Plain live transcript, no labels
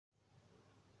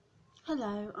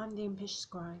Hello, I'm the Impish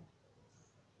Scribe.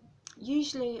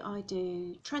 Usually I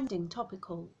do trending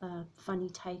topical, funny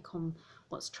take on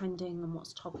what's trending and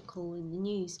what's topical in the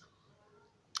news.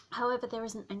 However, there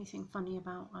isn't anything funny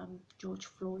about George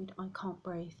Floyd. I can't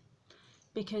breathe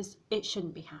because it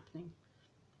shouldn't be happening.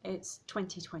 It's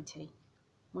 2020.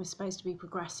 We're supposed to be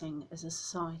progressing as a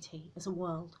society, as a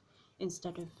world,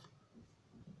 instead of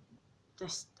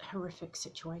this horrific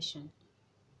situation.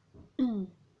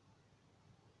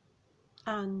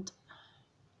 And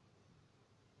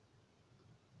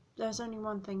there's only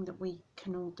one thing that we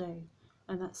can all do,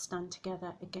 and that's stand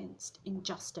together against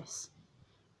injustice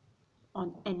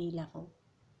on any level.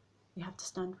 We have to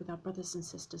stand with our brothers and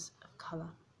sisters of colour.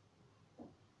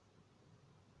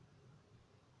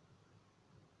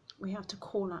 We have to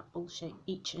call out bullshit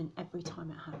each and every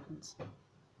time it happens.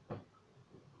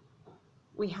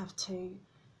 We have to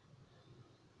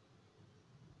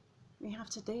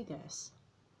do this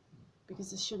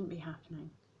because this shouldn't be happening,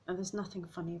 and there's nothing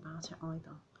funny about it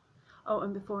either. Oh,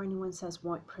 and before anyone says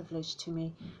white privilege to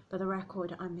me, for the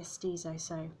record, I'm mestizo,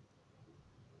 so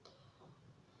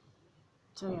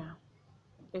yeah,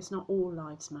 it's not all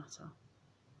lives matter.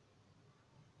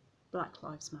 Black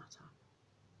lives matter.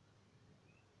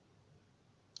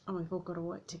 And we've all got to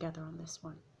work together on this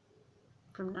one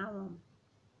from now on.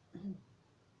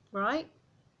 Right?